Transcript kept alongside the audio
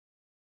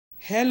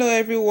Hello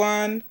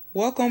everyone,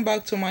 welcome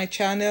back to my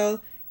channel.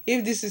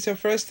 If this is your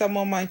first time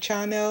on my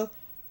channel,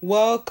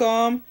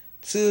 welcome.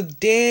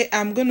 Today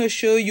I'm going to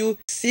show you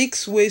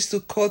 6 ways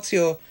to cut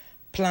your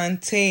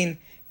plantain.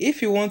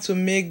 If you want to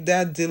make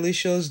that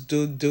delicious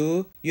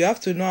dodo, you have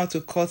to know how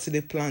to cut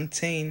the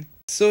plantain.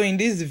 So in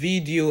this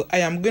video, I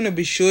am going to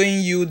be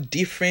showing you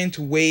different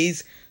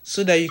ways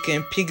so that you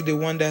can pick the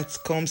one that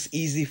comes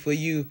easy for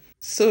you.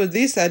 So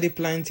these are the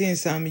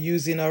plantains I'm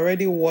using. I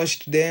already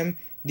washed them.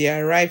 They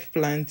are ripe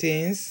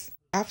plantains.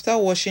 After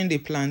washing the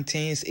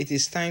plantains, it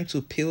is time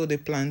to peel the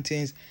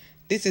plantains.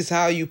 This is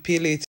how you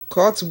peel it.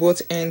 Cut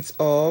both ends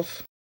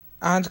off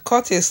and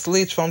cut a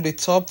slit from the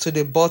top to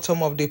the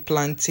bottom of the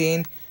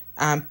plantain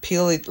and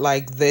peel it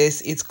like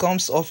this. It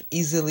comes off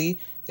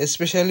easily,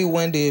 especially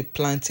when the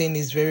plantain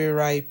is very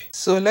ripe.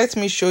 So let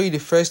me show you the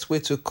first way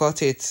to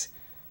cut it.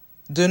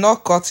 Do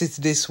not cut it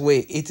this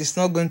way. It is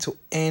not going to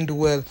end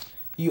well.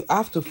 You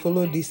have to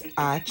follow this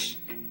arch,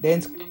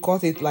 then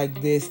cut it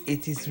like this.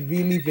 It is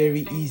really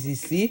very easy.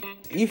 See,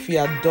 if you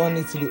had done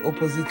it the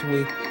opposite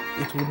way,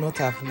 it would not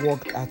have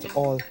worked at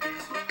all.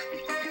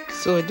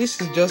 So this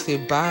is just a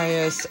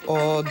bias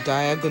or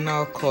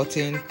diagonal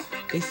cutting.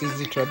 This is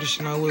the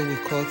traditional way we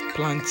cut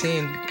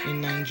plantain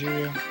in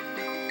Nigeria.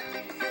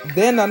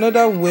 Then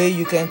another way,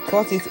 you can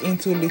cut it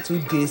into little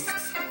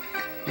discs,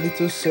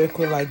 little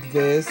circle like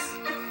this.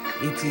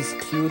 It is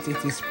cute,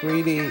 it is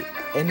pretty.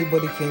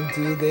 Anybody can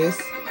do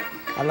this.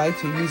 I like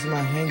to use my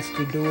hands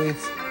to do it,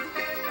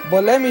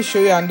 but let me show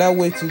you another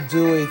way to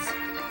do it.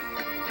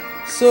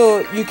 So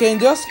you can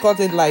just cut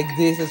it like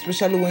this,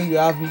 especially when you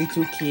have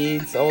little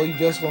kids or you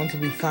just want to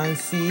be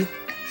fancy.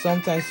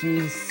 Sometimes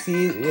you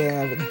see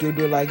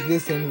dodo like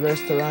this in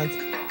restaurants.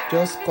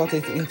 Just cut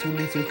it into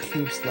little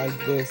cubes like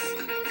this.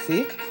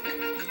 See,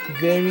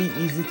 very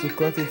easy to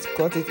cut it.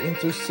 Cut it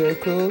into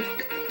circle,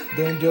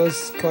 then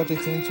just cut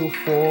it into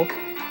 4.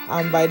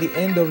 And by the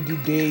end of the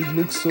day, it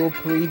looks so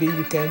pretty.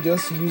 You can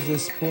just use a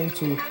spoon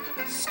to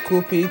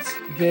scoop it.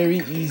 Very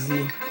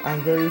easy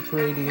and very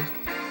pretty.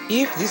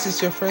 If this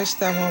is your first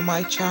time on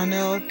my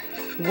channel,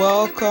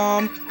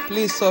 welcome.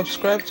 Please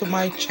subscribe to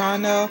my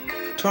channel,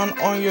 turn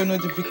on your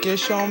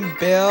notification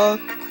bell,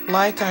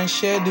 like and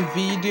share the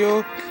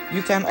video.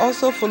 You can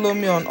also follow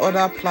me on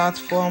other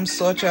platforms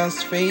such as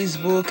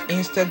Facebook,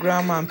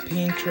 Instagram and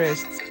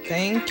Pinterest.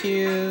 Thank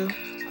you.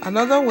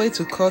 Another way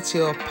to cut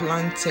your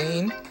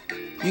plantain,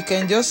 you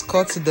can just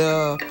cut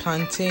the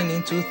plantain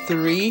into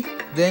 3,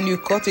 then you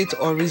cut it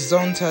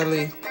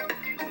horizontally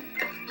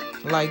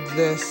like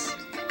this.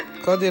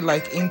 Cut it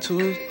like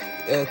into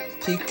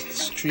thick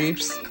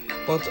strips,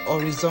 but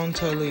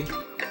horizontally.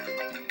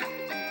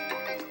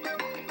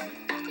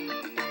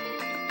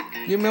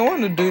 You may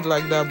want to do it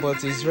like that,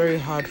 but it's very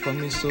hard for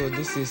me, so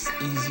this is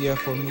easier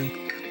for me.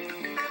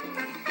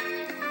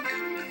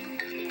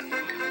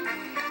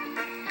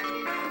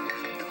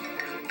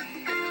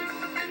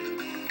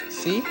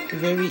 See,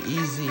 very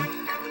easy.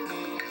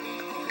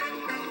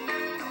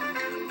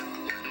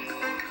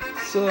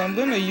 So I'm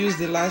going to use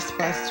the last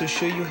part to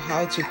show you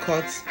how to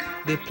cut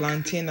the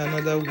plantain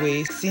another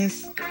way,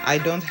 since I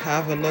don't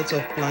have a lot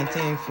of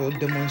plantain for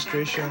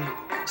demonstration.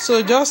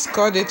 So just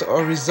cut it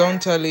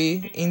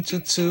horizontally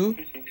into 2,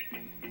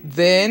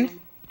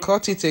 then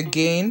cut it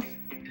again.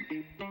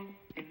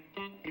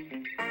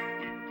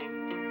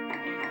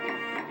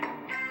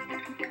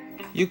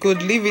 You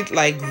could leave it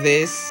like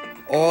this,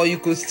 or you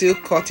could still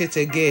cut it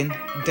again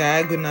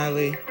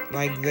diagonally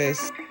like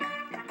this.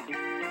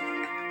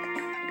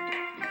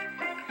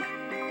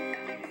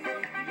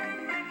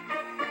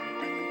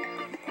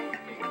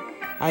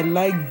 I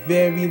like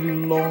very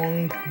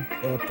long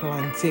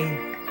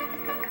plantain.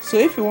 So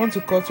if you want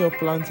to cut your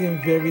plantain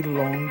very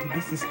long,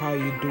 this is how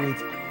you do it.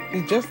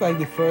 It's just like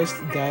the first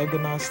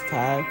diagonal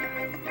style,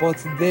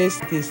 but this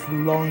is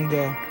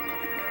longer.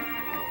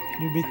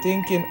 You'll be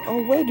thinking,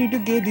 oh, where did you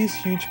get this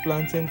huge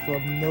plantain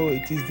from? No,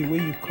 it is the way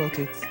you cut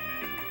it.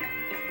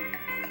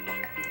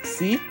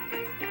 See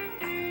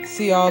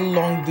how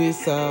long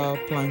this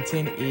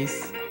plantain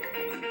is.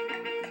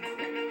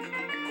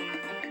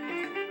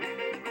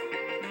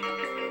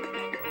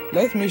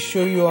 Let me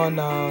show you on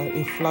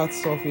a flat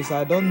surface.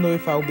 I don't know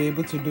if I'll be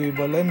able to do it,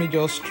 but let me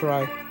just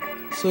try.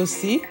 So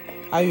see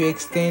how you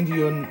extend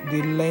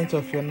the length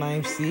of your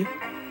knife. See,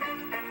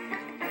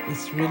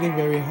 it's really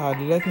very hard.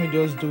 Let me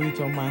just do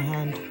it on my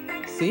hand.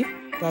 See,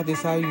 that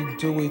is how you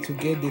do it to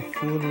get the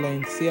full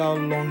length. See how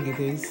long it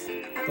is.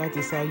 That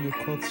is how you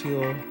cut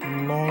your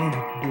long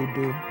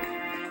dodo.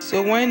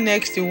 So when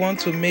next you want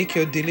to make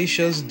your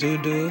delicious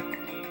dodo,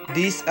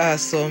 these are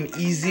some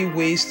easy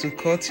ways to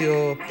cut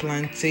your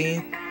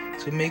plantain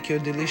to make your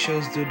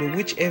delicious dodo.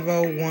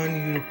 Whichever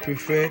one you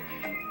prefer,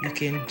 you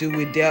can do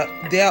it.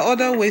 There are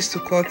other ways to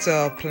cut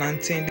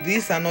plantain.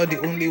 These are not the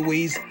only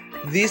ways.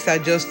 These are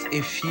just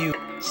a few.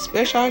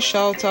 Special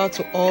shout out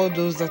to all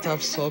those that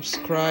have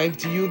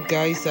subscribed. You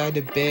guys are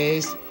the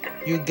best.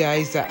 You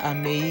guys are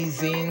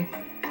amazing.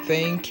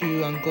 Thank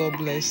you and God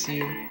bless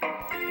you.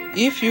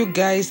 If you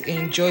guys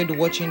enjoyed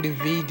watching the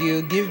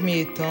video, give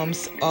me a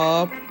thumbs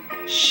up.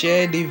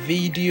 share the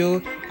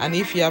video, and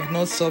if you have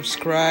not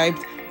subscribed,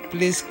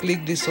 please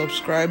click the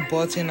subscribe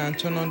button and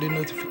turn on the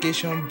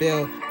notification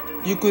bell.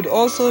 You could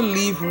also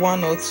leave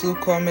 1 or 2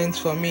 comments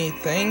for me.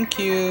 Thank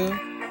you.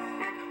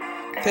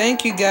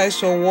 Thank you guys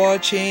for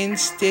watching.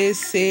 Stay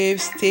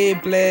safe, stay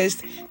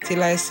blessed.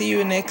 Till I see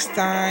you next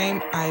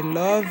time. I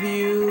love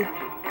you.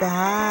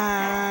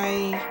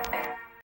 Bye.